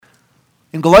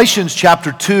In Galatians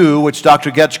chapter 2, which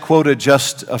Dr. Getch quoted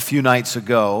just a few nights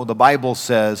ago, the Bible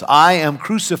says, I am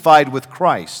crucified with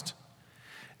Christ.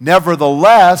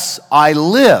 Nevertheless, I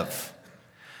live.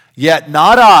 Yet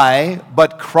not I,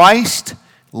 but Christ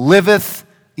liveth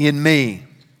in me.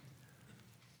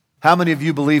 How many of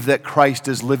you believe that Christ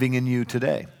is living in you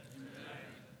today?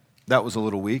 That was a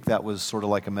little weak. That was sort of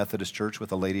like a Methodist church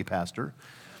with a lady pastor.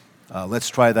 Let's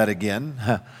try that again.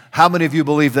 How many of you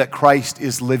believe that Christ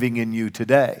is living in you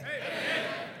today? Amen.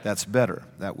 That's better.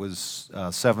 That was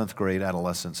 7th grade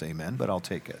adolescence, amen, but I'll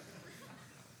take it.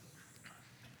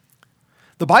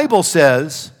 The Bible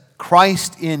says,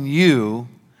 Christ in you,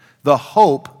 the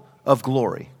hope of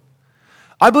glory.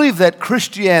 I believe that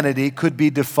Christianity could be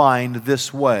defined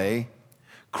this way: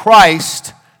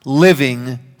 Christ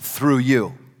living through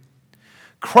you.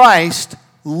 Christ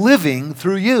living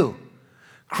through you.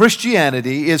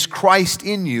 Christianity is Christ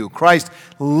in you, Christ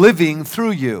living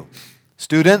through you.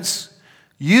 Students,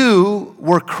 you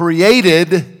were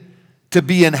created to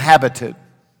be inhabited.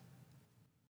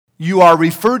 You are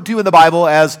referred to in the Bible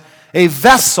as a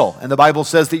vessel, and the Bible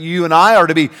says that you and I are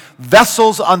to be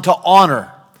vessels unto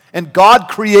honor. And God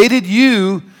created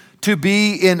you to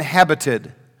be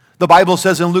inhabited. The Bible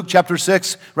says in Romans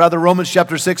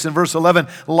chapter 6 and verse 11,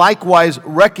 likewise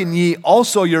reckon ye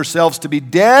also yourselves to be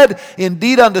dead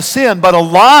indeed unto sin, but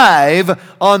alive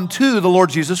unto the Lord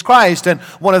Jesus Christ. And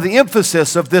one of the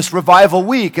emphasis of this revival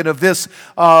week and of this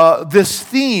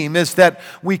theme is that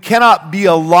we cannot be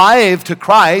alive to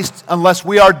Christ unless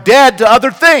we are dead to other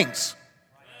things.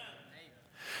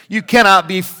 You cannot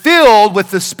be filled with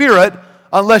the Spirit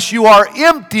unless you are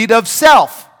emptied of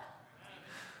self.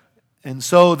 And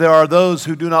so there are those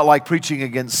who do not like preaching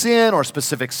against sin or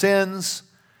specific sins.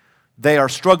 They are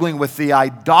struggling with the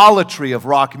idolatry of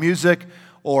rock music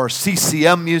or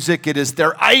CCM music. It is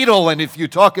their idol, and if you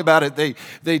talk about it,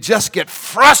 they just get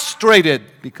frustrated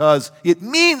because it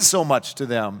means so much to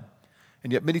them.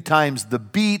 And yet many times the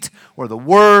beat or the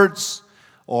words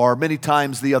or many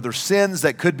times the other sins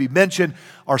that could be mentioned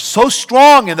are so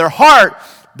strong in their heart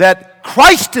that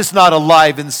Christ is not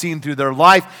alive and seen through their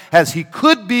life as He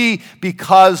could be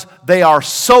because they are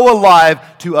so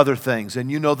alive to other things. And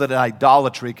you know that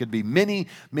idolatry could be many,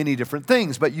 many different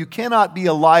things, but you cannot be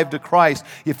alive to Christ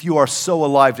if you are so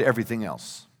alive to everything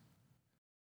else.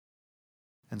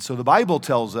 And so the Bible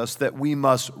tells us that we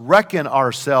must reckon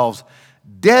ourselves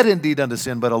dead indeed unto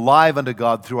sin, but alive unto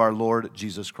God through our Lord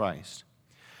Jesus Christ.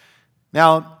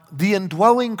 Now, the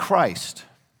indwelling Christ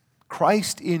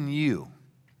in you,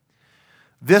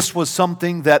 this was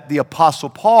something that the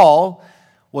Apostle Paul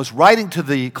was writing to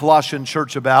the Colossian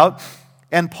church about,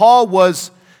 and Paul was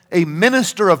a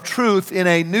minister of truth in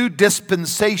a new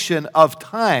dispensation of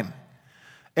time.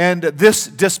 And this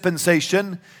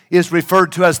dispensation is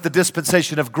referred to as the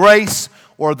dispensation of grace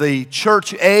or the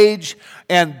church age.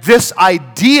 And this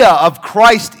idea of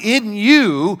Christ in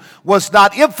you was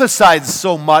not emphasized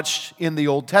so much in the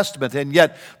Old Testament. And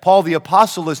yet Paul the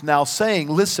Apostle is now saying,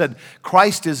 listen,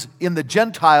 Christ is in the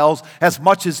Gentiles as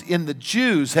much as in the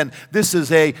Jews. And this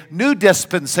is a new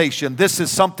dispensation. This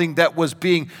is something that was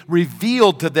being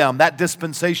revealed to them. That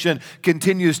dispensation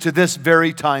continues to this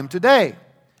very time today.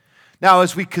 Now,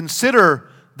 as we consider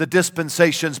the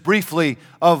dispensations briefly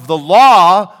of the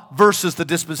law versus the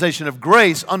dispensation of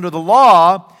grace, under the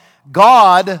law,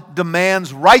 God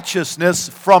demands righteousness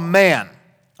from man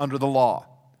under the law.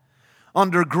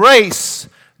 Under grace,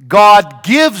 God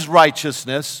gives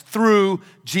righteousness through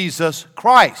Jesus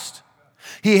Christ.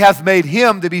 He hath made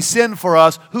Him to be sin for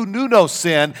us who knew no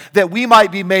sin, that we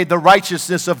might be made the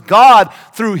righteousness of God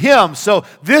through Him. So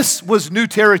this was new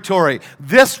territory.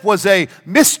 This was a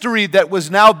mystery that was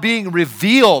now being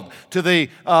revealed to the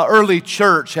early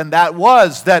church. And that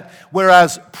was that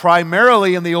whereas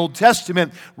primarily in the Old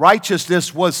Testament,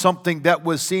 righteousness was something that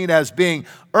was seen as being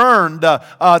earned,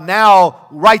 now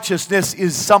righteousness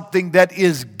is something that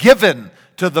is given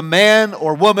to the man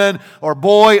or woman or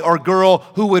boy or girl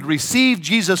who would receive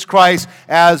Jesus Christ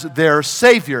as their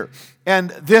Savior. And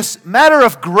this matter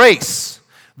of grace,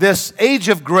 this age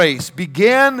of grace,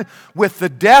 began with the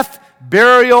death,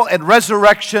 burial, and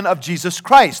resurrection of Jesus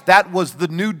Christ. That was the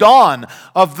new dawn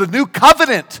of the new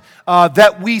covenant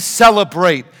that we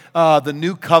celebrate, the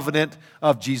new covenant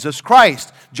of Jesus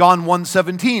Christ. John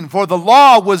 1:17, for the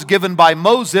law was given by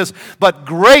Moses, but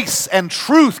grace and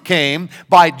truth came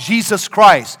by Jesus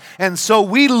Christ. And so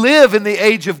we live in the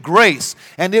age of grace,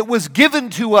 and it was given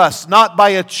to us not by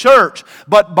a church,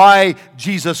 but by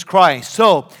Jesus Christ.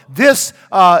 So this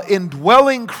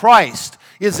indwelling Christ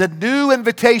is a new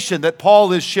invitation that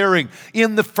Paul is sharing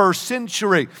in the first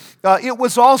century. It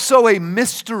was also a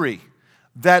mystery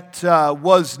that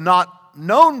was not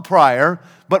known prior,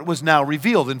 but was now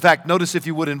revealed. In fact, notice if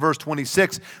you would in verse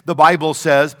 26, the Bible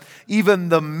says, even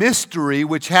the mystery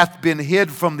which hath been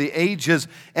hid from the ages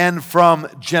and from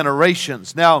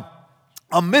generations. Now,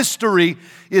 a mystery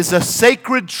is a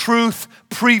sacred truth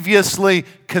previously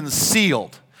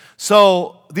concealed.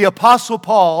 So the Apostle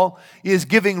Paul is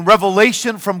giving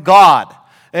revelation from God.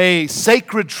 A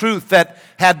sacred truth that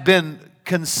had been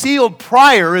concealed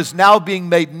prior is now being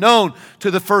made known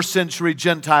to the first century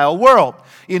Gentile world.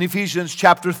 In Ephesians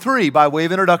chapter 3, by way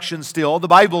of introduction still, the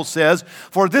Bible says,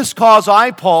 for this cause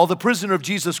I, Paul, the prisoner of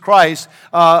Jesus Christ,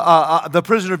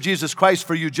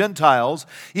 for you Gentiles,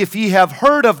 if ye have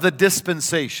heard of the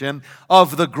dispensation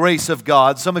of the grace of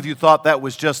God. Some of you thought that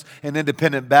was just an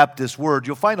independent Baptist word.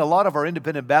 You'll find a lot of our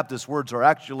independent Baptist words are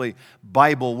actually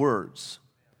Bible words.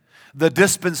 The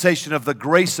dispensation of the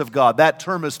grace of God. That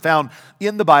term is found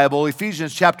in the Bible,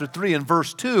 Ephesians chapter 3 and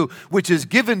verse 2, which is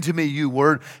given to me, you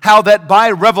word, how that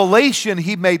by revelation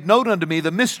he made known unto me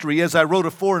the mystery, as I wrote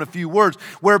afore in a few words,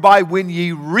 whereby when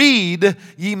ye read,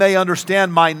 ye may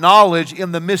understand my knowledge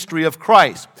in the mystery of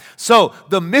Christ. So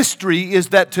the mystery is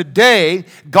that today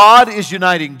God is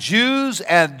uniting Jews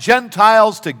and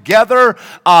Gentiles together,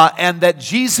 and that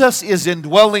Jesus is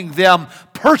indwelling them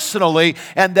personally,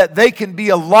 and that they can be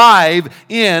alive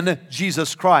in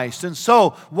Jesus Christ. And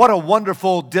so, what a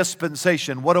wonderful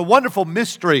dispensation, what a wonderful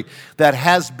mystery that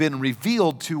has been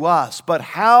revealed to us. But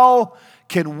how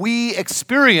can we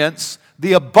experience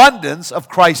the abundance of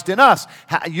Christ in us?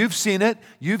 You've seen it.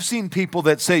 You've seen people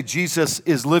that say Jesus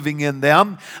is living in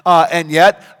them, and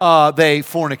yet they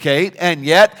fornicate, and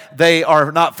yet they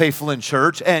are not faithful in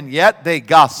church, and yet they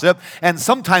gossip. And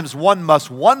sometimes one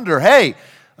must wonder, hey,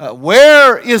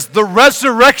 where is the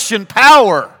resurrection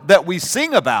power that we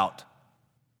sing about?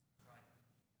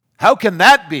 How can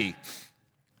that be?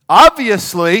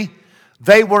 Obviously,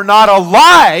 they were not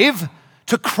alive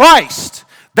to Christ.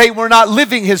 They were not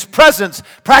living His presence,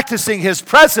 practicing His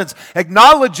presence,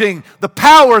 acknowledging the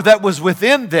power that was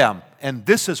within them. And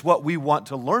this is what we want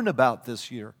to learn about this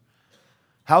year.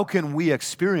 How can we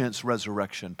experience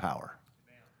resurrection power?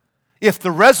 If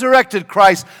the resurrected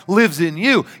Christ lives in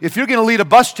you, if you're going to lead a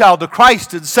bus child to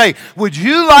Christ and say, would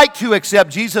you like to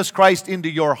accept Jesus Christ into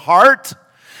your heart?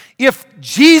 If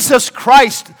Jesus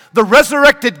Christ, the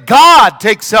resurrected God,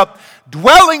 takes up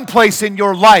dwelling place in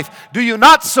your life, do you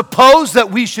not suppose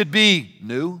that we should be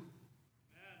new?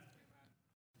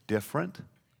 Different?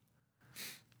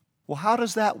 Well, how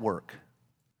does that work?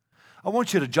 I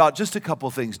want you to jot just a couple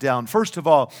things down. First of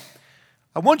all,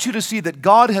 I want you to see that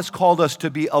God has called us to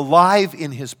be alive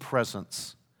in His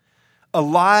presence.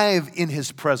 Alive in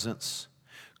His presence.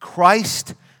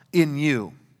 Christ in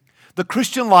you. The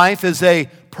Christian life is a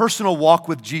personal walk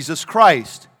with Jesus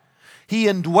Christ. He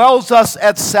indwells us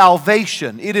at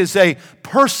salvation. It is a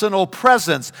personal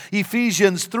presence.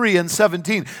 Ephesians 3 and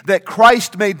 17, that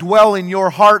Christ may dwell in your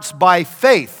hearts by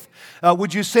faith.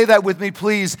 Would you say that with me,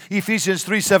 please? Ephesians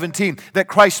 3:17, that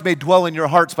Christ may dwell in your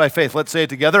hearts by faith. Let's say it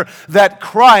together. That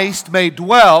Christ may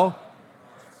dwell.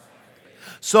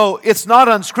 So it's not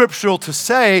unscriptural to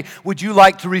say, would you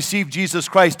like to receive Jesus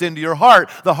Christ into your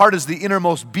heart? The heart is the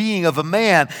innermost being of a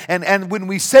man. And when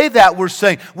we say that, we're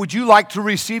saying, would you like to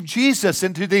receive Jesus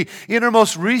into the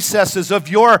innermost recesses of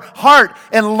your heart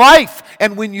and life?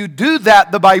 And when you do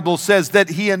that, the Bible says that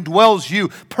He indwells you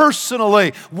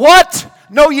personally. What?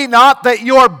 Know ye not that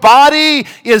your body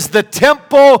is the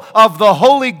temple of the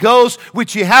Holy Ghost,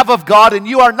 which ye have of God, and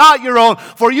you are not your own,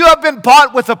 for you have been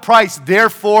bought with a price.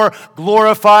 Therefore,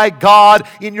 glorify God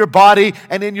in your body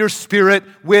and in your spirit,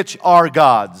 which are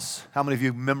God's. How many of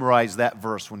you memorized that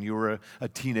verse when you were a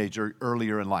teenager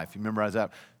earlier in life? You memorized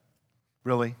that?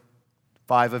 Really?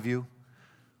 5 of you?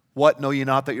 What? Know ye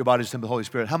not that your body is the temple of the Holy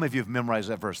Spirit? How many of you have memorized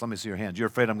that verse? Let me see your hands. You're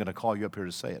afraid I'm going to call you up here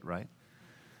to say it, right?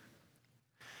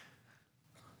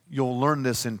 You'll learn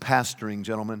this in pastoring,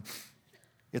 gentlemen.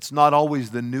 It's not always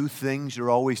the new things you're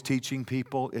always teaching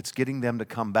people. It's getting them to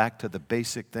come back to the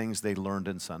basic things they learned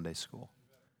in Sunday school.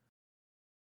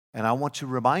 And I want to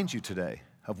remind you today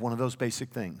of one of those basic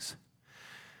things.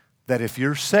 That if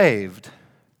you're saved,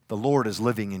 the Lord is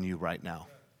living in you right now.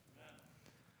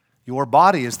 Your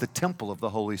body is the temple of the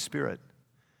Holy Spirit.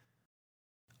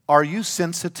 Are you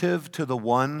sensitive to the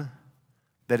one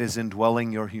that is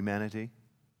indwelling your humanity?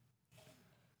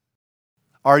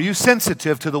 Are you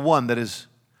sensitive to the one that is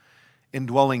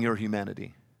indwelling your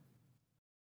humanity?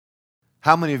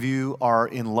 How many of you are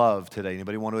in love today?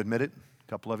 Anybody want to admit it? A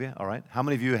couple of you? All right. How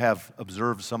many of you have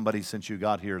observed somebody since you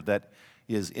got here that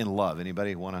is in love?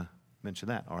 Anybody want to mention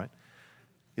that? All right.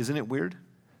 Isn't it weird?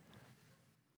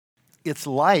 It's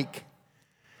like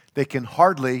they can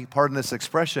hardly, pardon this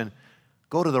expression,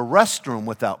 go to the restroom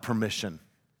without permission.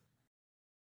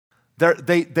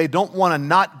 They don't want to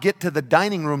not get to the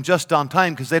dining room just on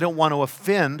time because they don't want to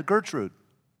offend Gertrude.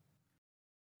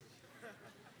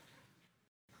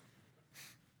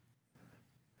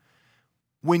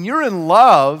 When you're in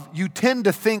love, you tend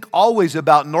to think always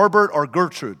about Norbert or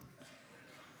Gertrude.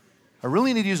 I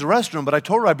really need to use the restroom, but I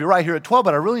told her I'd be right here at 12,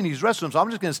 but I really need to use the restroom, so I'm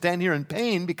just going to stand here in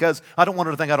pain because I don't want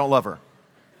her to think I don't love her.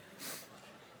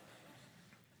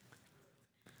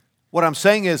 What I'm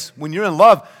saying is, when you're in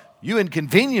love, you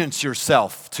inconvenience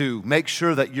yourself to make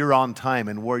sure that you're on time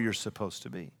and where you're supposed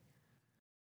to be.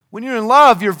 When you're in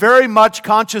love, you're very much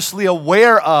consciously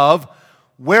aware of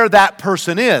where that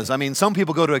person is. I mean, some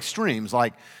people go to extremes,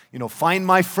 like, find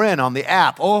my friend on the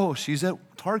app. Oh, she's at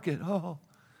Target. Oh.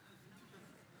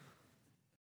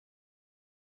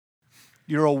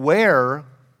 You're aware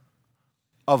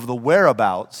of the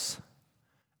whereabouts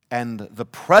and the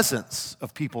presence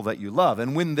of people that you love.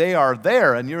 And when they are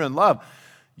there and you're in love,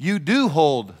 you do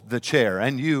hold the chair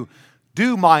and you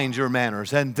do mind your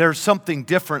manners. And there's something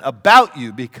different about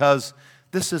you because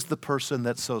this is the person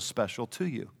that's so special to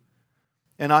you.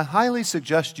 And I highly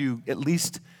suggest you at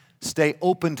least stay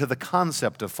open to the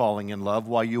concept of falling in love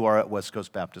while you are at West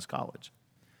Coast Baptist College.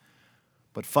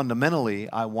 But fundamentally,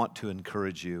 I want to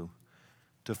encourage you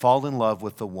to fall in love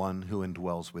with the one who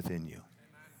indwells within you.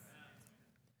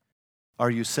 Are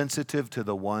you sensitive to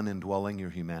the one indwelling your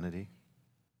humanity?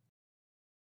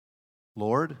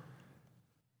 Lord,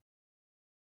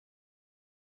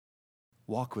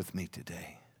 walk with me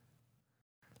today.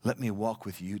 Let me walk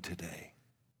with you today.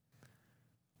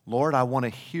 Lord, I want to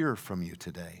hear from you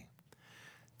today.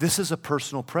 This is a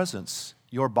personal presence.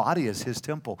 Your body is his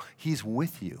temple. He's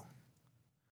with you.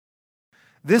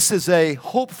 This is a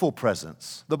hopeful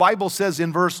presence. The Bible says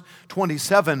in verse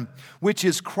 27, which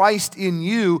is Christ in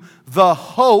you, the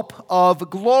hope of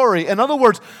glory. In other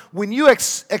words, when you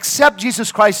accept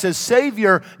Jesus Christ as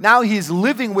Savior, now he's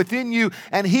living within you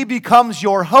and he becomes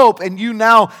your hope, and you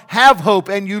now have hope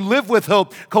and you live with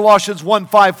hope. Colossians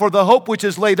 1:5, for the hope which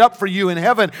is laid up for you in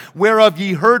heaven, whereof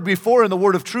ye heard before in the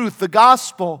word of truth, the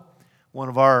gospel. One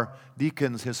of our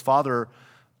deacons, his father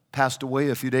passed away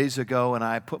a few days ago, and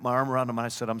I put my arm around him and I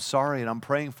said, I'm sorry, and I'm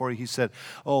praying for you. He said,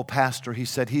 oh, Pastor, he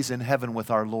said, he's in heaven with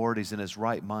our Lord. He's in his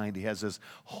right mind. He has his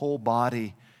whole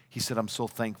body. He said, I'm so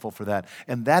thankful for that.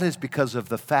 And that is because of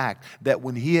the fact that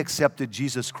when he accepted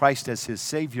Jesus Christ as his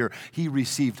Savior, he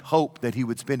received hope that he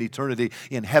would spend eternity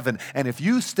in heaven. And if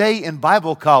you stay in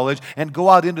Bible college and go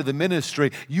out into the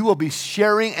ministry, you will be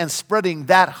sharing and spreading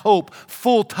that hope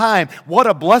full time. What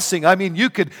a blessing. I mean, you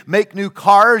could make new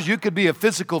cars. You could be a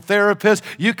physical therapist.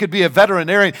 You could be a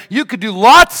veterinarian. You could do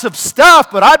lots of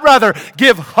stuff, but I'd rather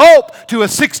give hope to a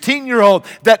 16-year-old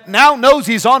that now knows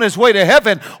he's on his way to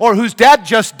heaven, or whose dad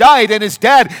just died and his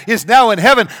dad is now in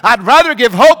heaven. I'd rather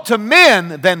give hope to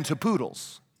men than to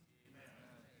poodles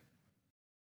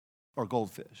or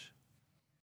goldfish.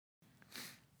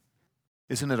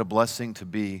 Isn't it a blessing to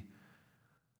be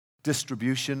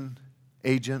distribution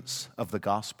agents of the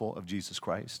gospel of Jesus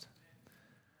Christ?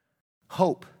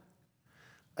 Hope,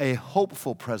 a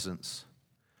hopeful presence.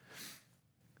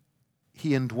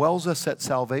 He indwells us at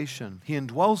salvation. He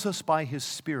indwells us by his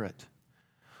Spirit.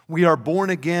 We are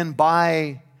born again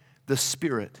by the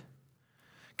Spirit.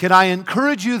 Can I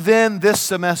encourage you then this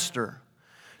semester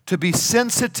to be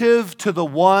sensitive to the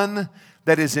one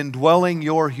that is indwelling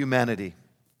your humanity?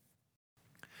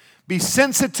 Be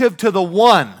sensitive to the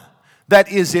one that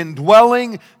is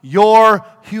indwelling your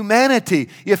humanity.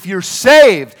 If you're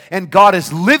saved and God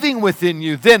is living within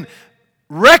you, then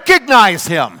recognize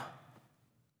him.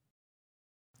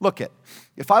 Look it.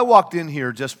 If I walked in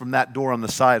here just from that door on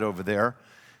the side over there,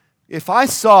 if I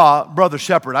saw Brother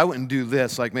Shepherd, I wouldn't do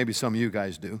this like maybe some of you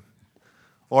guys do.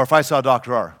 Or if I saw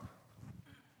Dr. R,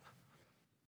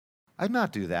 I'd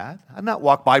not do that. I'd not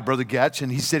walk by Brother Getch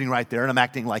and he's sitting right there and I'm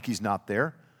acting like he's not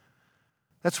there.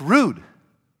 That's rude.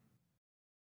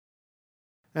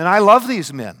 And I love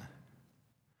these men.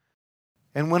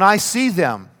 And when I see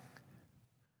them,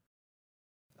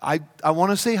 I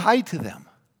want to say hi to them.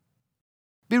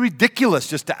 It'd be ridiculous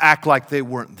just to act like they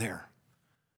weren't there.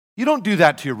 You don't do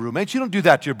that to your roommates. You don't do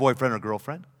that to your boyfriend or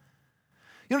girlfriend.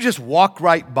 You don't just walk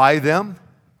right by them.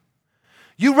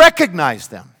 You recognize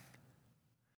them.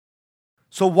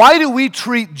 So why do we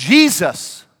treat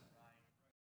Jesus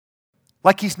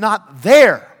like he's not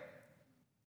there?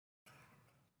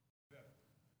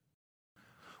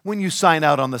 When you sign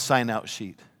out on the sign-out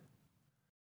sheet,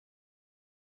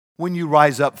 when you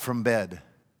rise up from bed,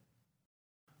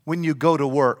 when you go to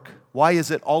work, why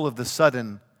is it all of a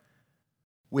sudden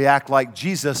we act like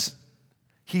Jesus,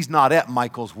 He's not at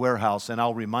Michael's warehouse, and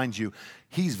I'll remind you,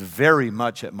 he's very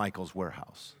much at Michael's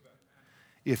warehouse.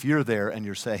 If you're there and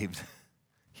you're saved,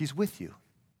 he's with you.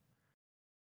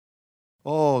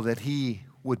 Oh, that he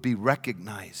would be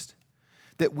recognized,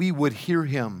 that we would hear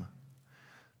him,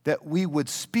 that we would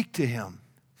speak to him.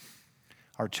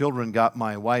 Our children got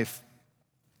my wife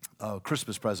a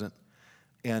Christmas present,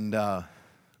 and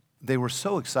they were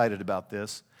so excited about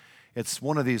this. It's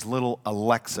one of these little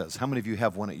Alexas. How many of you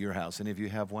have one at your house? Any of you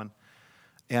have one?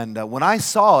 And when I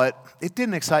saw it, it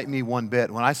didn't excite me one bit.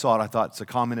 When I saw it, I thought it's a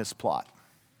communist plot.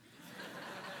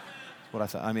 That's what I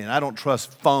thought. I mean, I don't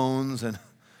trust phones and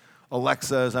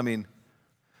Alexas. I mean,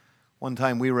 one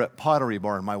time we were at Pottery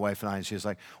Barn, my wife and I, and she was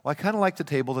like, well, I kind of like the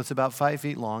table that's about 5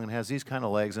 feet long and has these kind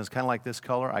of legs, and it's kind of like this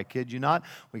color. I kid you not.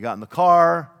 We got in the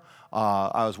car.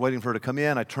 I was waiting for her to come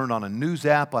in. I turned on a news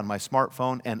app on my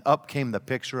smartphone, and up came the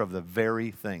picture of the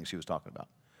very thing she was talking about.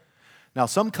 Now,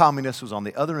 some communist was on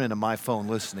the other end of my phone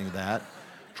listening to that,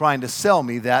 trying to sell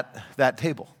me that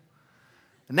table.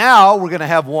 Now we're going to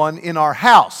have one in our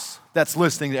house that's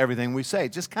listening to everything we say.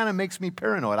 It just kind of makes me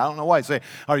paranoid. I don't know why. I say,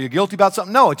 are you guilty about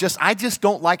something? No, I just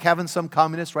don't like having some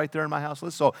communist right there in my house.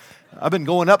 So I've been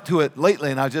going up to it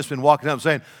lately, and I've just been walking up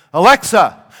saying,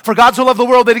 Alexa, for God so loved the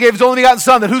world that he gave his only begotten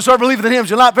Son, that whosoever believeth in him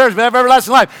shall not perish but have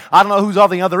everlasting life. I don't know who's on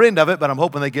the other end of it, but I'm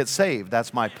hoping they get saved.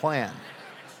 That's my plan.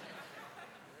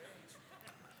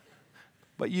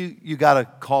 But you got to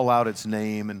call out its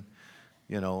name. And,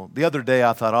 the other day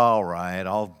I thought, all right,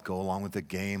 I'll go along with the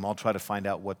game. I'll try to find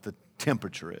out what the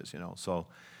temperature is, So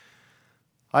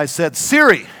I said,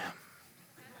 Siri,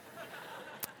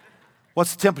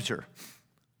 what's the temperature?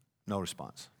 No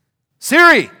response.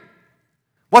 Siri,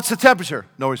 what's the temperature?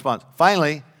 No response.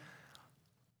 Finally,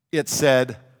 it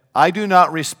said, I do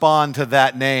not respond to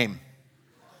that name.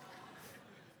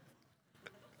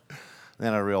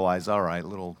 Then I realized, all right,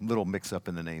 little mix-up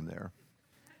in the name there.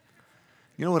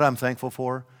 You know what I'm thankful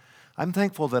for? I'm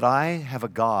thankful that I have a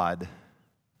God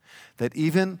that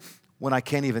even when I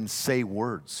can't even say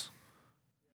words,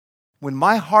 when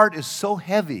my heart is so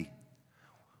heavy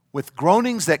with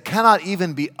groanings that cannot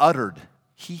even be uttered,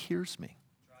 he hears me.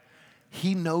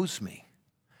 He knows me.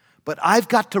 But I've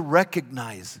got to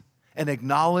recognize and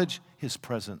acknowledge his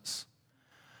presence.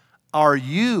 Are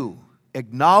you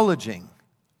acknowledging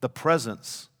the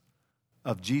presence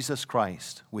of Jesus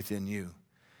Christ within you?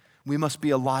 We must be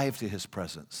alive to his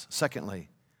presence. Secondly,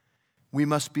 we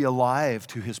must be alive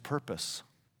to his purpose.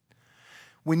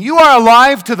 When you are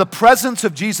alive to the presence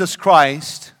of Jesus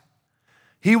Christ,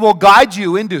 he will guide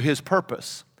you into his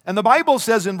purpose. And the Bible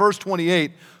says in verse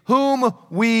 28, whom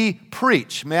we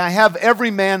preach. May I have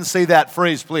every man say that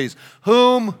phrase, please?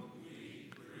 Whom,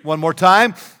 one more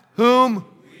time, whom,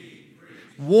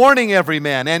 warning every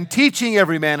man and teaching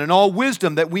every man in all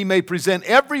wisdom, that we may present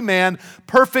every man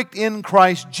perfect in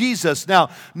Christ Jesus. Now,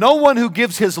 no one who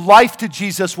gives his life to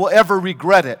Jesus will ever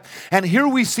regret it. And here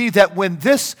we see that when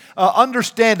this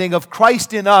understanding of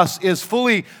Christ in us is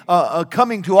fully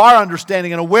coming to our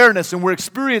understanding and awareness, and we're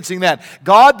experiencing that,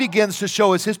 God begins to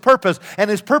show us his purpose. And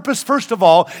his purpose, first of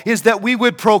all, is that we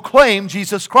would proclaim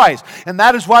Jesus Christ. And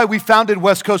that is why we founded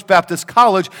West Coast Baptist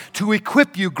College, to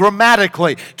equip you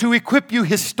grammatically, to equip you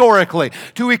historically,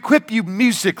 to equip you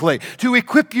musically, to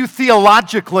equip you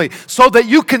theologically, so that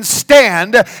you can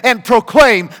stand and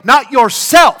proclaim not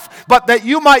yourself, but that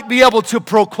you might be able to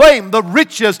proclaim the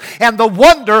riches and the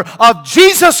wonder of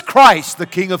Jesus Christ, the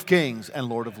King of Kings and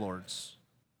Lord of Lords.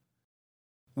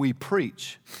 We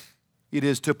preach. It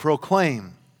is to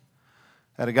proclaim.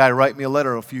 I had a guy write me a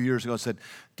letter a few years ago and said,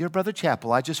 Dear Brother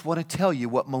Chappell, I just want to tell you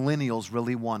what millennials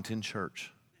really want in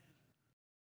church.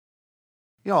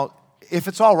 If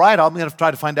it's all right, I'm going to try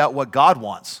to find out what God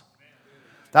wants.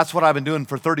 That's what I've been doing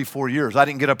for 34 years. I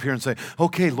didn't get up here and say,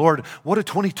 okay, Lord, what do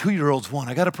 22-year-olds want?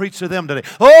 I got to preach to them today.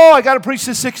 Oh, I got to preach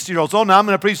to 60-year-olds. Oh, now I'm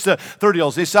going to preach to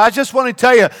 30-year-olds. So I just want to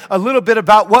tell you a little bit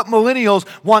about what millennials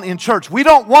want in church. We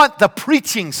don't want the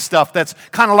preaching stuff that's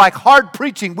kind of like hard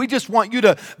preaching. We just want you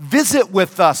to visit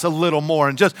with us a little more,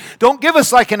 and just don't give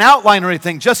us like an outline or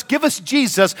anything. Just give us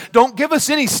Jesus. Don't give us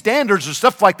any standards or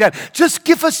stuff like that. Just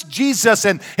give us Jesus,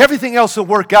 and everything else will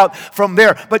work out from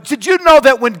there. But did you know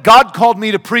that when God called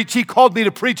me to preach, he called me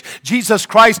to preach Jesus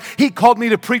Christ? He called me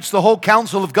to preach the whole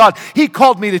counsel of God. He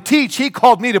called me to teach. He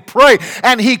called me to pray.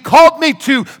 And he called me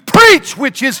to preach,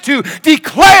 which is to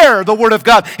declare the word of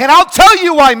God. And I'll tell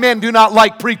you why men do not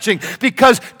like preaching.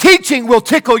 Because teaching will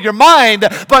tickle your mind,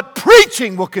 but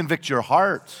preaching will convict your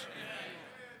heart.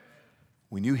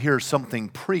 When you hear something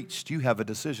preached, you have a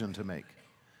decision to make.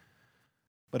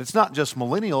 But it's not just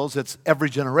millennials, it's every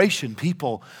generation.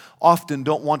 People often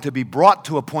don't want to be brought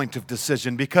to a point of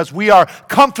decision because we are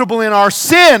comfortable in our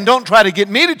sin. Don't try to get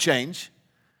me to change.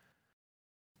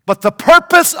 But the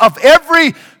purpose of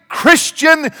every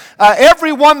Christian,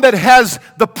 everyone that has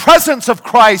the presence of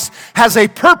Christ has a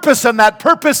purpose, and that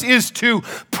purpose is to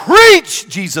preach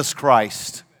Jesus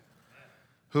Christ,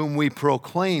 whom we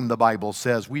proclaim, the Bible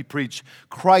says. We preach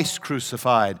Christ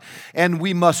crucified. And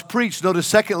we must preach. Notice,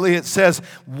 secondly, it says,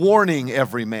 warning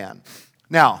every man.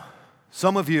 Now,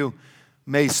 some of you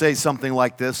may say something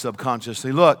like this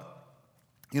subconsciously. Look,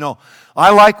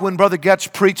 I like when Brother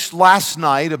Getch preached last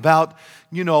night about,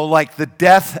 like the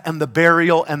death and the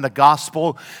burial and the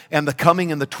gospel and the coming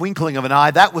in the twinkling of an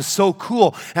eye. That was so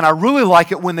cool. And I really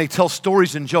like it when they tell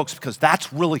stories and jokes because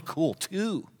that's really cool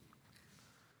too.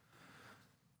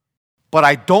 But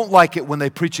I don't like it when they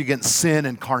preach against sin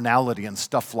and carnality and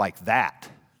stuff like that.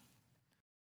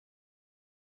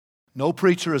 No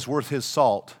preacher is worth his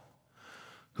salt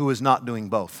who is not doing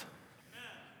both.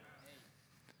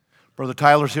 Brother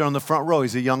Tyler's here on the front row.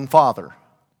 He's a young father.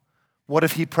 What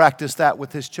if he practiced that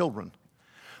with his children?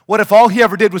 What if all he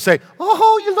ever did was say,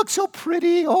 "Oh, you look so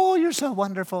pretty. Oh, you're so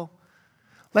wonderful.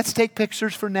 Let's take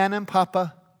pictures for Nana and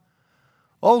Papa.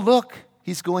 Oh, look.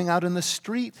 He's going out in the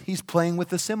street. He's playing with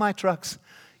the semi-trucks.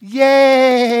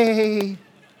 Yay!"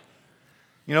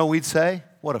 We'd say,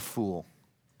 what a fool.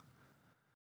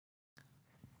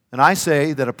 And I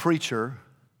say that a preacher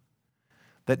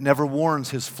that never warns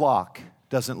his flock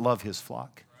doesn't love his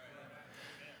flock.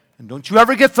 And don't you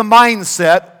ever get the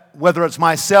mindset, whether it's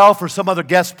myself or some other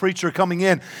guest preacher coming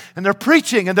in, and they're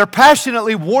preaching and they're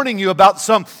passionately warning you about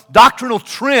some doctrinal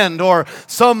trend or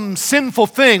some sinful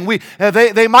thing.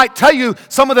 They might tell you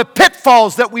some of the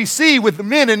pitfalls that we see with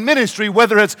men in ministry,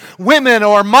 whether it's women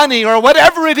or money or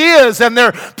whatever it is, and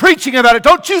they're preaching about it.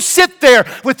 Don't you sit there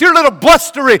with your little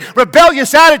blustery,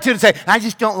 rebellious attitude and say, "I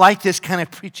just don't like this kind of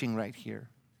preaching right here."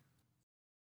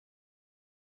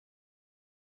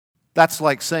 That's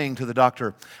like saying to the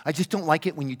doctor, "I just don't like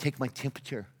it when you take my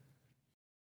temperature."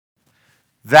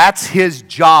 That's his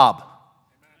job.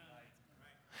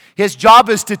 His job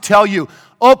is to tell you,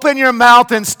 open your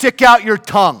mouth and stick out your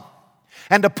tongue.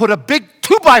 And to put a big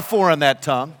 2x4 on that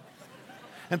tongue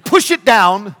and push it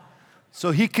down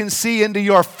so he can see into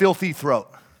your filthy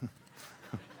throat.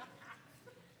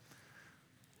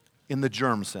 In the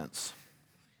germ sense.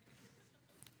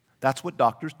 That's what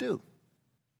doctors do.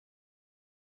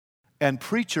 And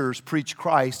preachers preach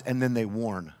Christ and then they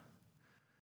warn.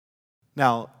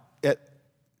 Now, at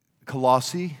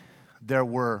Colossae, there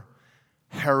were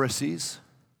heresies.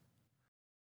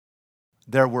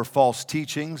 There were false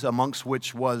teachings, amongst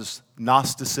which was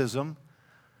Gnosticism,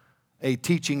 a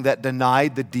teaching that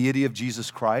denied the deity of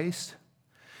Jesus Christ.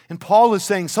 And Paul is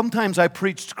saying, sometimes I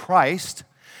preached Christ,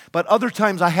 but other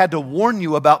times I had to warn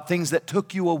you about things that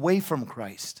took you away from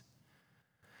Christ.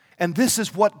 And this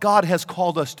is what God has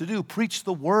called us to do. Preach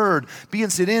the word. Be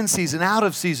in season, out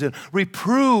of season.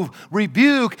 Reprove,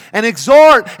 rebuke, and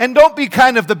exhort. And don't be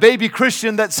kind of the baby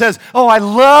Christian that says, "Oh, I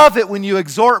love it when you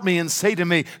exhort me and say to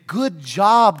me, 'Good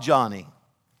job, Johnny.'"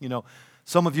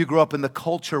 Some of you grew up in the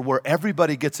culture where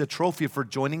everybody gets a trophy for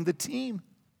joining the team.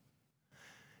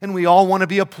 And we all want to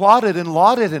be applauded and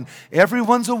lauded, and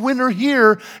everyone's a winner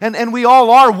here, and we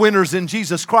all are winners in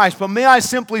Jesus Christ. But may I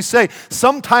simply say,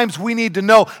 sometimes we need to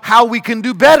know how we can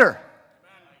do better.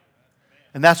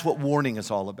 And that's what warning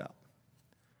is all about.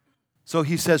 So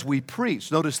he says we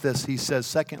preach. Notice this. He says,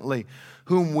 secondly,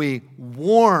 whom we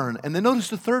warn. And then notice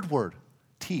the third word,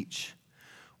 teach.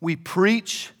 We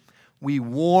preach, we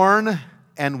warn,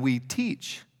 and we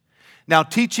teach. Now,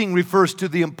 teaching refers to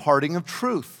the imparting of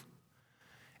truth.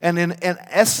 And in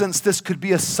essence, this could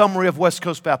be a summary of West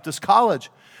Coast Baptist College.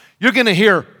 You're going to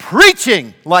hear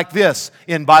preaching like this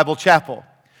in Bible Chapel.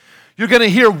 You're going to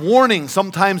hear warning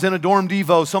sometimes in a dorm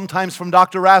devo, sometimes from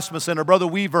Dr. Rasmussen or Brother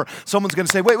Weaver. Someone's going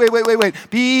to say, wait.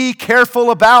 Be careful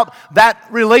about that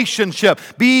relationship.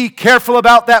 Be careful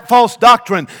about that false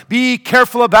doctrine. Be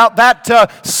careful about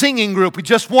that singing group. We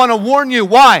just want to warn you.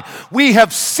 Why? We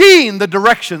have seen the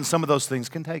direction some of those things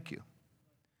can take you.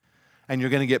 And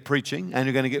you're going to get preaching, and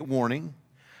you're going to get warning,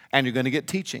 and you're going to get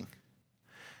teaching.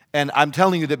 And I'm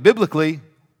telling you that biblically,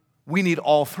 we need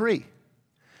all three.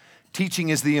 Teaching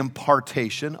is the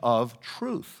impartation of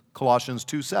truth. Colossians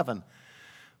 2:7.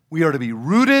 We are to be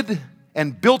rooted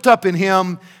and built up in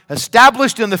Him,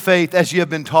 established in the faith as ye have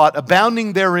been taught,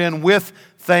 abounding therein with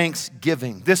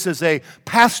thanksgiving. This is a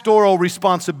pastoral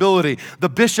responsibility. The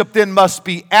bishop then must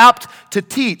be apt to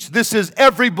teach. This is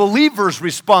every believer's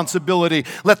responsibility.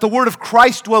 Let the word of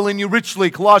Christ dwell in you richly,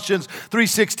 Colossians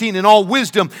 3:16, in all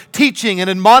wisdom, teaching and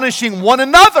admonishing one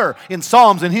another in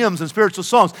psalms and hymns and spiritual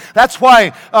songs. That's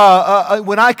why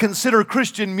when I consider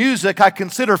Christian music, I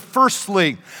consider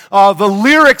firstly the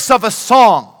lyrics of a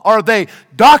song. Are they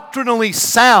doctrinally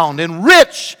sound and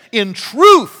rich in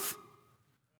truth?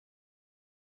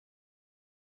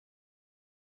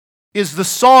 Is the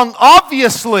song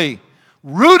obviously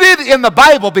rooted in the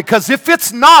Bible? Because if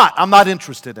it's not, I'm not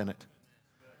interested in it.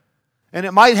 And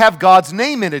it might have God's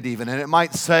name in it even, and it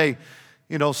might say,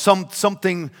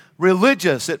 something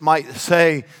religious. It might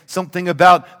say something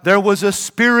about there was a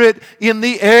spirit in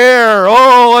the air.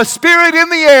 Oh, a spirit in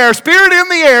the air, spirit in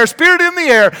the air, spirit in the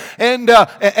air.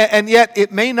 And yet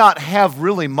it may not have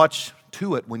really much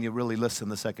to it when you really listen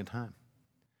the second time.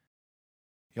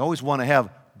 You always want to have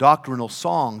doctrinal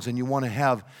songs, and you want to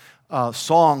have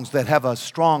songs that have a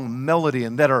strong melody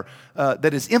and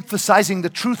that is emphasizing the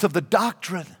truth of the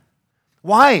doctrine.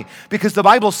 Why? Because the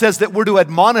Bible says that we're to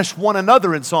admonish one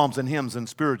another in psalms and hymns and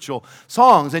spiritual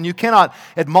songs, and you cannot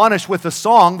admonish with a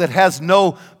song that has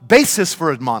no basis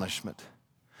for admonishment.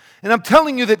 And I'm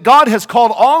telling you that God has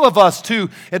called all of us to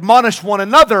admonish one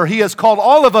another. He has called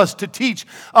all of us to teach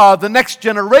the next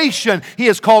generation. He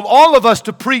has called all of us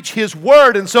to preach His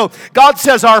Word. And so God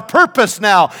says our purpose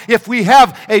now, if we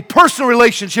have a personal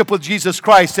relationship with Jesus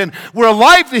Christ and we're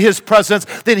alive to His presence,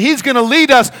 then He's going to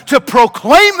lead us to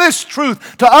proclaim this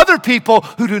truth to other people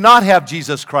who do not have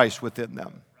Jesus Christ within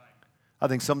them. I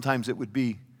think sometimes it would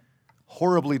be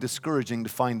horribly discouraging to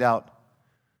find out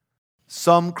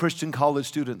some Christian college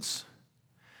students,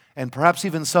 and perhaps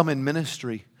even some in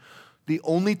ministry, the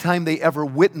only time they ever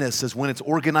witness is when it's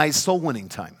organized soul winning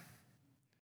time.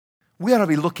 We ought to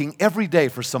be looking every day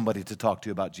for somebody to talk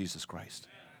to about Jesus Christ.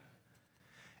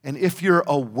 And if you're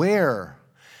aware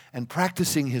and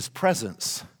practicing His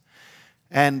presence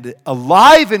and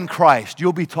alive in Christ,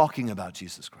 you'll be talking about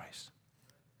Jesus Christ.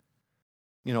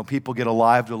 People get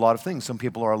alive to a lot of things. Some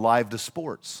people are alive to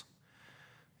sports.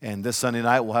 And this Sunday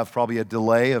night, we'll have probably a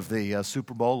delay of the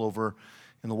Super Bowl over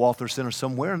in the Walther Center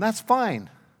somewhere, and that's fine.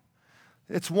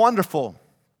 It's wonderful.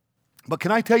 But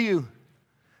can I tell you,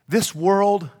 this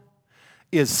world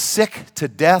is sick to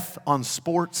death on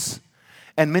sports,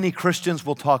 and many Christians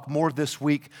will talk more this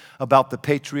week about the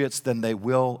Patriots than they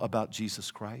will about Jesus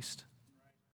Christ.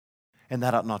 And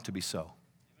that ought not to be so.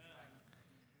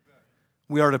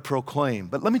 We are to proclaim.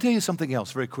 But let me tell you something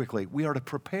else very quickly. We are to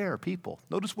prepare people.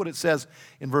 Notice what it says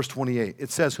in verse 28.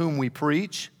 It says, whom we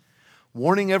preach,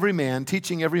 warning every man,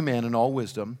 teaching every man in all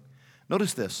wisdom.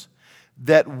 Notice this,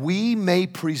 that we may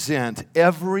present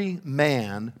every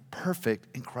man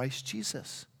perfect in Christ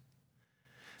Jesus.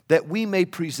 That we may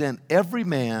present every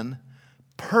man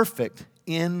perfect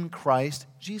in Christ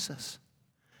Jesus.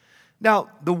 Now,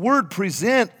 the word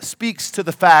present speaks to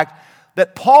the fact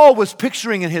that Paul was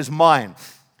picturing in his mind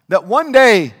that one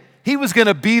day he was going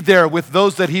to be there with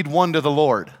those that he'd won to the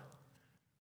Lord.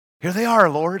 Here they are,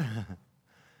 Lord.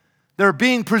 They're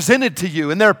being presented to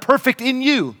you, and they're perfect in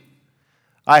you.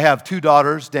 I have two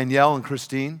daughters, Danielle and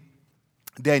Christine.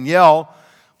 Danielle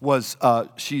was,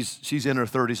 she's in her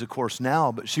 30s, of course,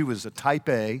 now, but she was a type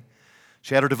A.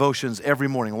 She had her devotions every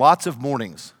morning, lots of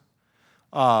mornings.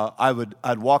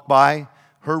 I'd walk by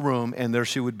her room, and there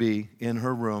she would be in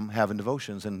her room having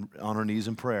devotions and on her knees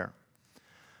in prayer.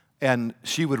 And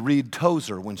she would read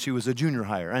Tozer when she was a junior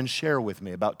higher and share with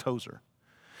me about Tozer.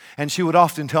 And she would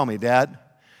often tell me, Dad,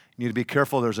 you need to be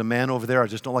careful. There's a man over there. I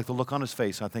just don't like the look on his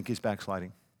face. I think he's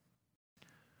backsliding.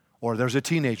 Or there's a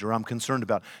teenager I'm concerned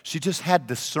about. She just had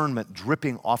discernment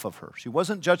dripping off of her. She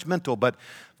wasn't judgmental, but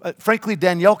frankly,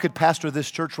 Danielle could pastor this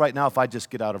church right now if I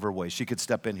just get out of her way. She could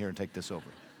step in here and take this over.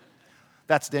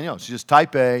 That's Danielle. She's just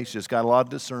type A. She's just got a lot of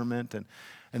discernment. And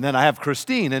then I have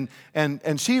Christine.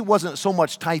 And she wasn't so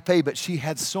much type A, but she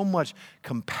had so much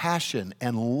compassion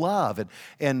and love.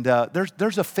 And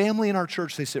there's a family in our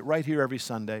church. They sit right here every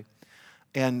Sunday.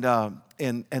 And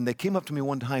they came up to me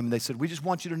one time and they said, we just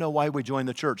want you to know why we joined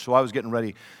the church. So I was getting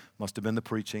ready. Must have been the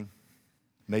preaching.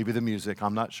 Maybe the music.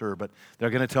 I'm not sure. But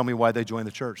they're going to tell me why they joined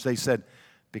the church. They said,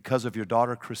 because of your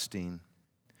daughter, Christine.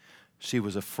 She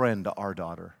was a friend to our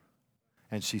daughter.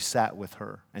 And she sat with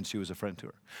her, and she was a friend to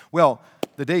her. Well,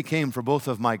 the day came for both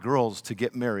of my girls to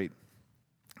get married.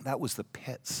 That was the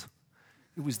pits.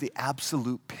 It was the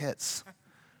absolute pits.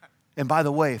 And by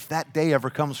the way, if that day ever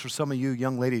comes for some of you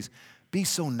young ladies, be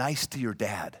so nice to your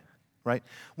dad, right?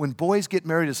 When boys get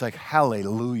married, it's like,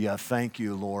 hallelujah, thank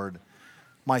you, Lord.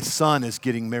 My son is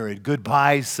getting married.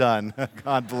 Goodbye, son.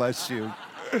 God bless you.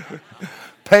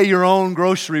 Pay your own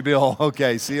grocery bill.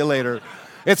 Okay, see you later.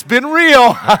 It's been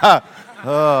real.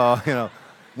 Oh,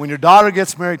 when your daughter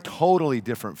gets married, totally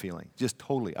different feeling. Just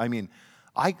totally. I mean,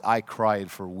 I cried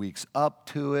for weeks up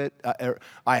to it.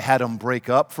 I had them break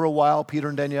up for a while, Peter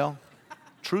and Danielle.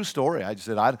 True story. I just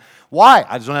said, why?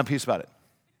 I just don't have peace about it.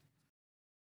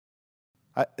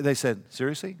 They said,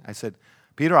 seriously? I said,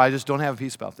 Peter, I just don't have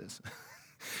peace about this.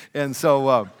 And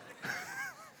so,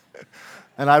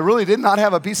 and I really did not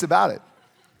have a peace about it.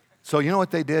 So you know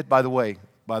what they did? By the way,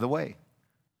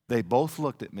 they both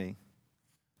looked at me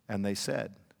and they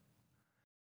said,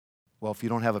 well, if you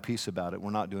don't have a peace about it, we're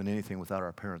not doing anything without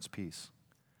our parents' peace.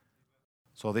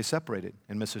 So they separated,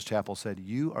 and Mrs. Chappell said,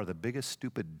 you are the biggest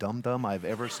stupid dum-dum I've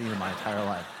ever seen in my entire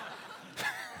life.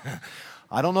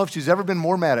 I don't know if she's ever been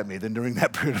more mad at me than during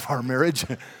that period of our marriage.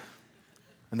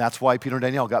 And that's why Peter and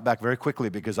Danielle got back very quickly,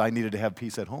 because I needed to have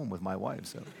peace at home with my wife.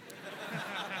 So.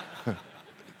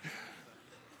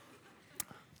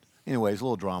 Anyways, a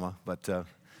little drama, but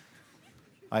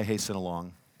I hasten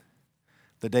along.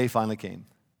 The day finally came.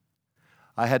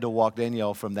 I had to walk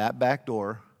Danielle from that back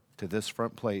door to this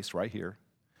front place right here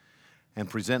and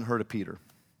present her to Peter.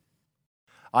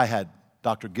 I had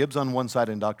Dr. Gibbs on one side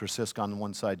and Dr. Sisk on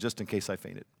one side, just in case I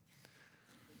fainted.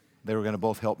 They were going to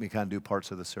both help me kind of do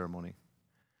parts of the ceremony.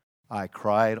 I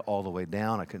cried all the way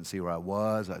down. I couldn't see where I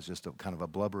was. I was just kind of a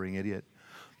blubbering idiot.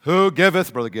 Who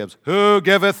giveth, Brother Gibbs, who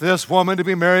giveth this woman to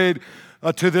be married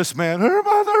to this man? Her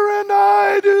mother and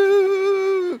I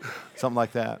do. Something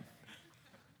like that.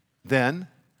 Then,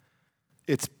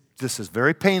 this is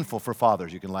very painful for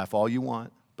fathers. You can laugh all you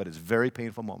want, but it's a very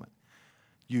painful moment.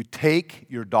 You take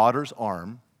your daughter's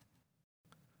arm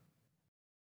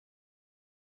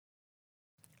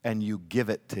and you give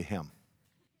it to him.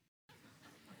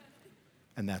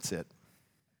 And that's it.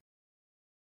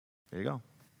 There you go.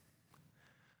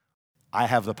 I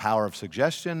have the power of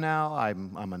suggestion now.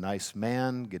 I'm a nice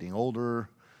man, getting older,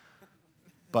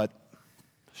 but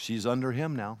she's under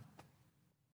him now.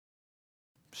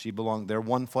 They're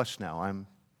one flesh now. I'm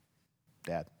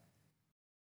dad.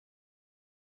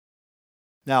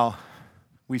 Now,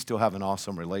 we still have an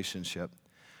awesome relationship,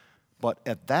 but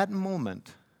at that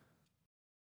moment,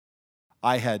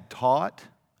 I had taught,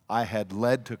 I had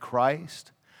led to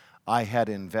Christ, I had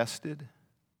invested,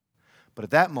 but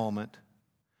at that moment,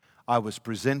 I was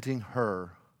presenting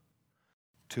her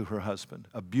to her husband,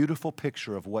 a beautiful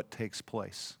picture of what takes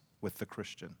place with the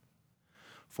Christian.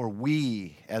 For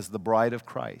we, as the bride of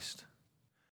Christ,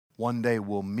 one day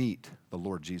will meet the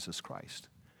Lord Jesus Christ.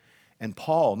 And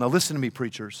Paul, now listen to me,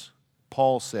 preachers.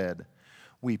 Paul said,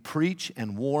 we preach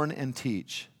and warn and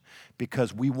teach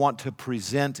because we want to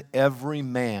present every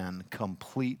man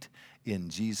complete in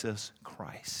Jesus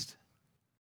Christ.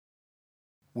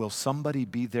 Will somebody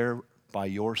be there by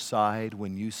your side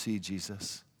when you see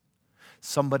Jesus?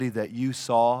 Somebody that you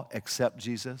saw accept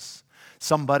Jesus?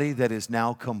 Somebody that is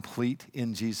now complete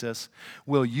in Jesus?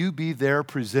 Will you be there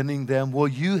presenting them? Will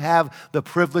you have the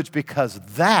privilege? Because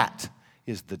that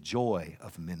is the joy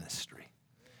of ministry.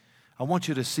 I want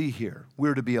you to see here,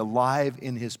 we're to be alive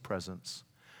in His presence,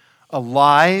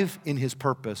 alive in His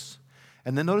purpose,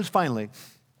 and then notice finally,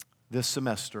 this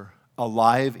semester,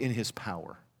 alive in His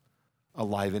power.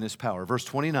 Alive in His power. Verse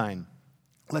 29,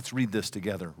 let's read this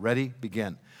together. Ready?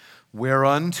 Begin.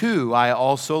 Whereunto I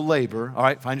also labor. All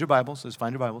right, find your Bibles. Let's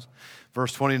find your Bibles.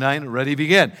 Verse 29, ready,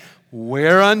 begin.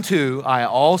 Whereunto I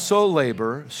also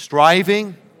labor,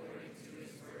 striving,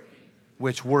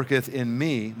 which worketh in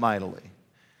me mightily.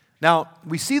 Now,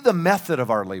 we see the method of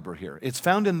our labor here. It's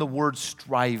found in the word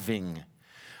striving.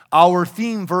 Our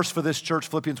theme verse for this church,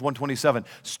 Philippians 1:27,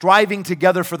 striving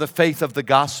together for the faith of the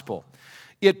gospel.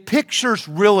 It pictures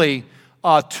really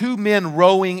two men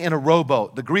rowing in a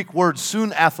rowboat. The Greek word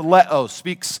sun athleo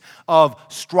speaks of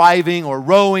striving or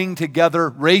rowing together,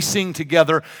 racing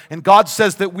together. And God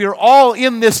says that we're all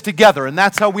in this together. And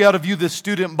that's how we ought to view this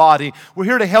student body. We're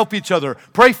here to help each other,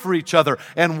 pray for each other,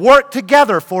 and work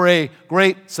together for a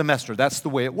great semester. That's the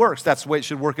way it works. That's the way it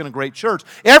should work in a great church.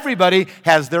 Everybody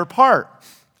has their part.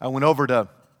 I went over to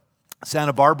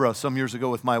Santa Barbara some years ago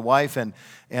with my wife, and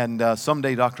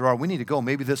someday, Dr. R, we need to go.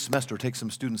 Maybe this semester, take some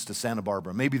students to Santa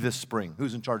Barbara. Maybe this spring.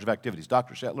 Who's in charge of activities?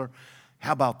 Dr. Shetler?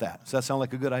 How about that? Does that sound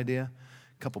like a good idea?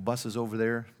 A couple buses over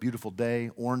there, beautiful day,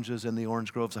 oranges in the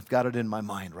orange groves. I've got it in my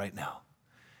mind right now.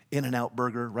 In-N-Out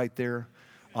Burger right there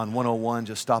on 101,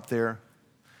 just stop there.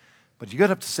 But you get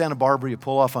up to Santa Barbara, you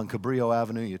pull off on Cabrillo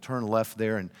Avenue, you turn left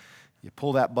there, and you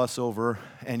pull that bus over,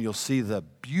 and you'll see the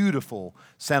beautiful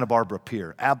Santa Barbara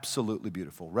Pier. Absolutely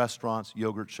beautiful. Restaurants,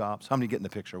 yogurt shops. How many get in the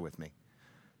picture with me?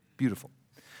 Beautiful.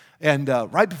 And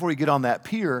right before you get on that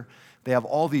pier, they have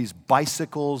all these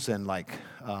bicycles and like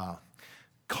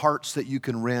carts that you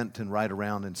can rent and ride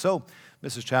around. And so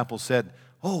Mrs. Chappell said,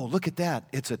 "Oh, look at that.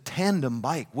 It's a tandem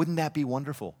bike. Wouldn't that be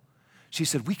wonderful?" She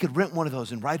said, "We could rent one of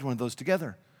those and ride one of those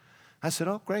together." I said,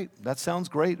 "Oh, great. That sounds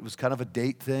great." It was kind of a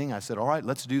date thing. I said, "All right,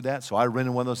 let's do that." So I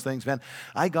rented one of those things, man.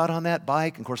 I got on that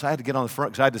bike. And of course, I had to get on the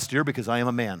front because I had to steer because I am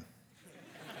a man.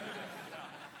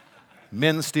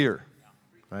 Men steer,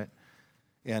 right?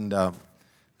 And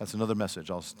that's another message.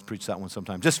 I'll preach that one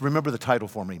sometime. Just remember the title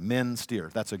for me, Men Steer.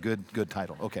 That's a good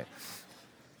title. Okay.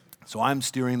 So I'm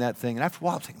steering that thing. And after a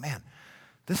while, I'm thinking, man,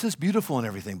 this is beautiful and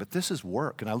everything, but this is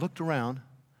work. And I looked around.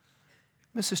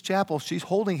 Mrs. Chappell, she's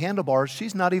holding handlebars.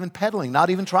 She's not even pedaling, not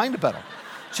even trying to pedal.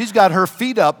 She's got her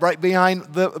feet up right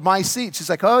behind my seat. She's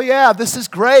like, "Oh, yeah, this is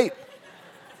great."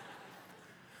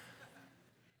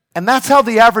 And that's how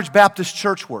the average Baptist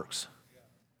church works.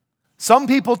 Some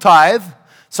people tithe,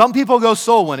 some people go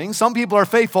soul winning, some people are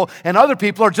faithful, and other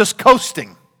people are just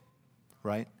coasting,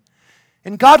 right?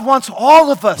 And God wants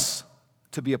all of us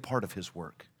to be a part of His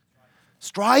work,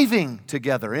 striving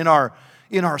together in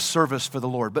our service for the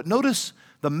Lord. But notice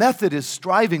the method is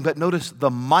striving, but notice the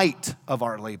might of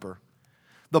our labor.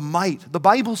 The might. The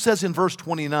Bible says in verse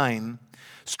 29,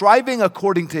 striving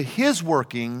according to His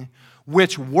working,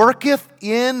 which worketh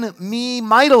in me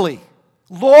mightily.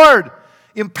 Lord,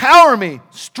 empower me,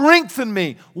 strengthen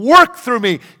me, work through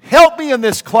me, help me in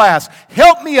this class,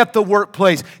 help me at the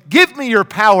workplace, give me your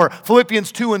power.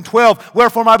 Philippians 2:12,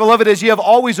 wherefore, my beloved, as ye have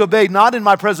always obeyed, not in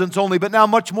my presence only, but now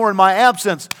much more in my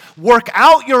absence, work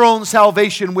out your own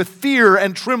salvation with fear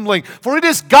and trembling, for it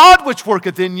is God which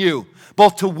worketh in you,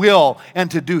 both to will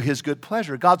and to do His good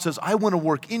pleasure. God says, I want to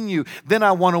work in you, then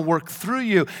I want to work through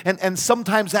you. And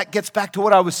sometimes that gets back to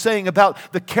what I was saying about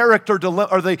the character dilemma,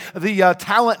 or the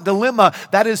talent dilemma.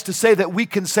 That is to say that we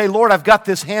can say, Lord, I've got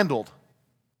this handled.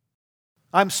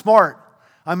 I'm smart.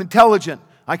 I'm intelligent.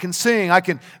 I can sing.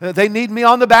 They need me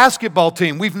on the basketball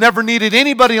team. We've never needed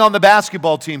anybody on the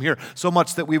basketball team here so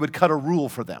much that we would cut a rule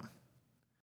for them.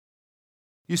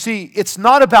 You see, it's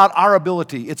not about our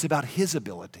ability. It's about His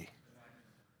ability.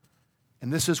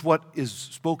 And this is what is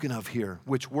spoken of here,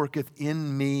 which worketh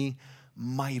in me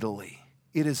mightily.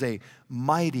 It is a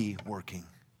mighty working.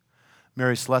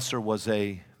 Mary Slessor was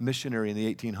a missionary in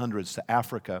the 1800s to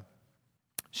Africa.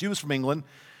 She was from England.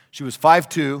 She was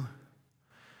 5'2",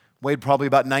 weighed probably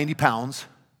about 90 pounds.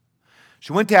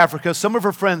 She went to Africa. Some of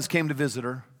her friends came to visit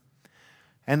her,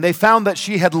 and they found that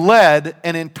she had led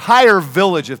an entire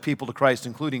village of people to Christ,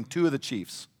 including 2 of the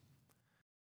chiefs.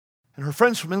 And her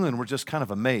friends from England were just kind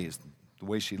of amazed. The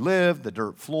way she lived, the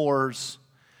dirt floors,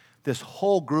 this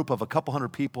whole group of a couple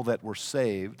hundred people that were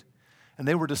saved, and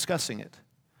they were discussing it.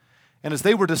 And as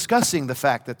they were discussing the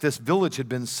fact that this village had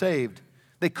been saved,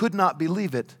 they could not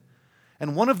believe it.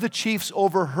 And one of the chiefs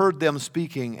overheard them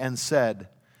speaking and said,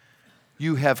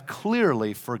 "You have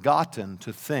clearly forgotten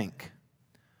to think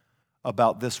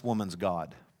about this woman's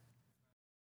God."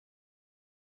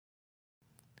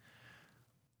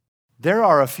 There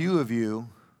are a few of you,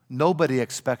 nobody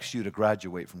expects you to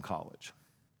graduate from college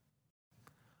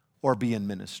or be in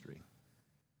ministry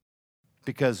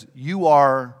because you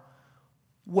are,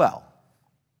 well,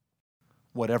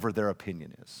 whatever their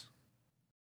opinion is.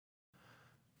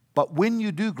 But when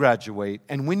you do graduate,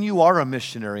 and when you are a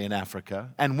missionary in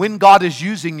Africa, and when God is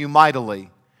using you mightily,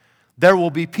 there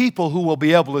will be people who will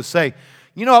be able to say,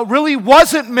 you know, it really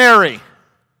wasn't Mary.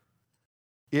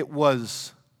 It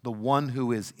was the one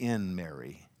who is in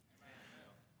Mary.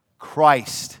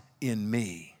 Christ in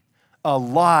me,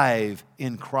 alive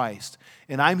in Christ.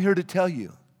 And I'm here to tell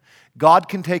you, God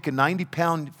can take a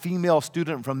 90-pound female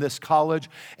student from this college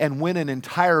and win an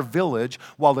entire village,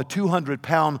 while the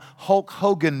 200-pound Hulk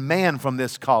Hogan man from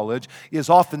this college is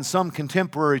off in some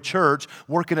contemporary church,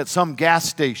 working at some gas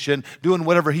station, doing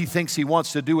whatever he thinks he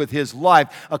wants to do with his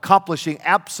life, accomplishing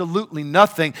absolutely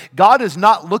nothing. God is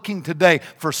not looking today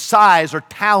for size or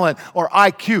talent or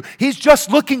IQ. He's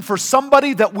just looking for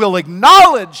somebody that will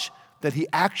acknowledge that He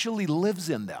actually lives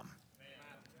in them.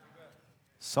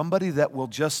 Somebody that will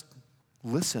just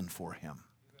listen for Him.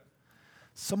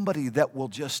 Somebody that will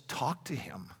just talk to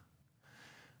Him.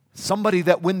 Somebody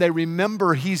that when they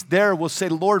remember He's there will say,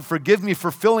 Lord, forgive me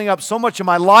for filling up so much of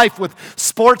my life with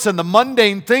sports and the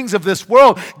mundane things of this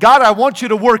world. God, I want you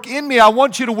to work in me. I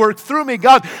want you to work through me.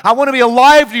 God, I want to be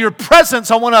alive to your presence.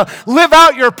 I want to live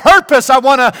out your purpose. I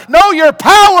want to know your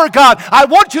power, God. I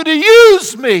want you to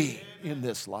use me in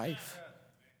this life.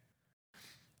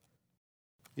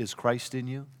 Is Christ in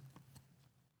you?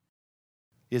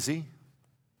 Is He?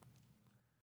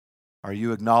 Are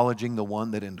you acknowledging the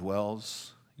one that indwells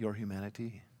your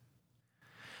humanity?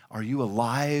 Are you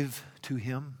alive to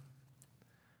Him?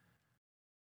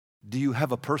 Do you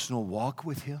have a personal walk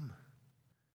with Him?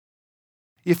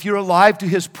 If you're alive to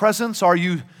His presence, are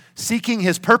you seeking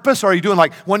His purpose? Or are you doing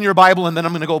like 1 year Bible and then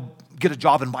I'm going to go get a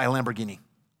job and buy a Lamborghini?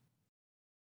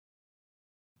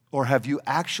 Or have you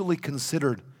actually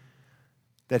considered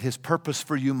that His purpose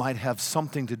for you might have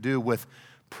something to do with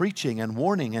preaching and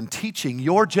warning and teaching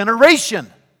your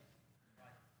generation?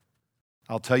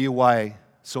 I'll tell you why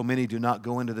so many do not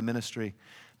go into the ministry.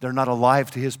 They're not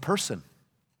alive to His person.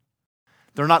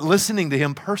 They're not listening to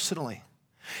Him personally.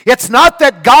 It's not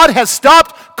that God has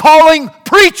stopped calling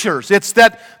preachers. It's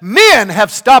that men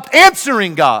have stopped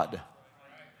answering God.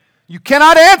 You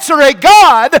cannot answer a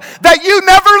God that you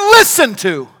never listened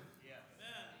to.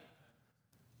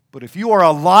 But if you are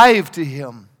alive to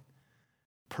Him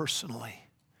personally,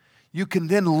 you can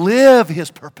then live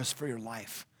His purpose for your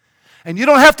life. And you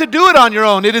don't have to do it on your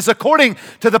own. It is according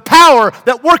to the power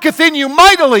that worketh in you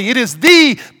mightily. It is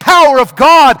the power of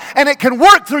God, and it can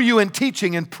work through you in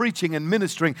teaching and preaching and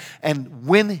ministering. And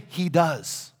when He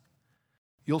does,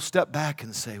 you'll step back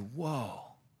and say, whoa,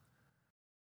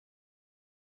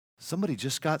 somebody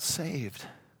just got saved.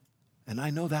 And I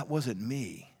know that wasn't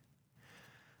me.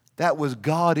 That was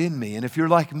God in me. And if you're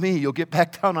like me, you'll get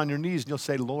back down on your knees and you'll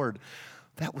say, Lord,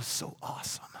 that was so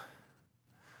awesome.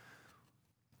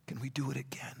 Can we do it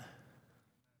again?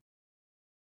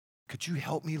 Could you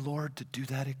help me, Lord, to do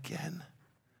that again?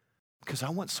 Because I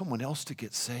want someone else to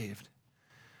get saved.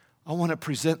 I want to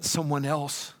present someone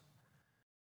else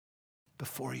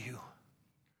before you.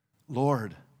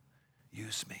 Lord,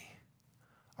 use me.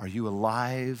 Are you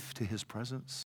alive to His presence?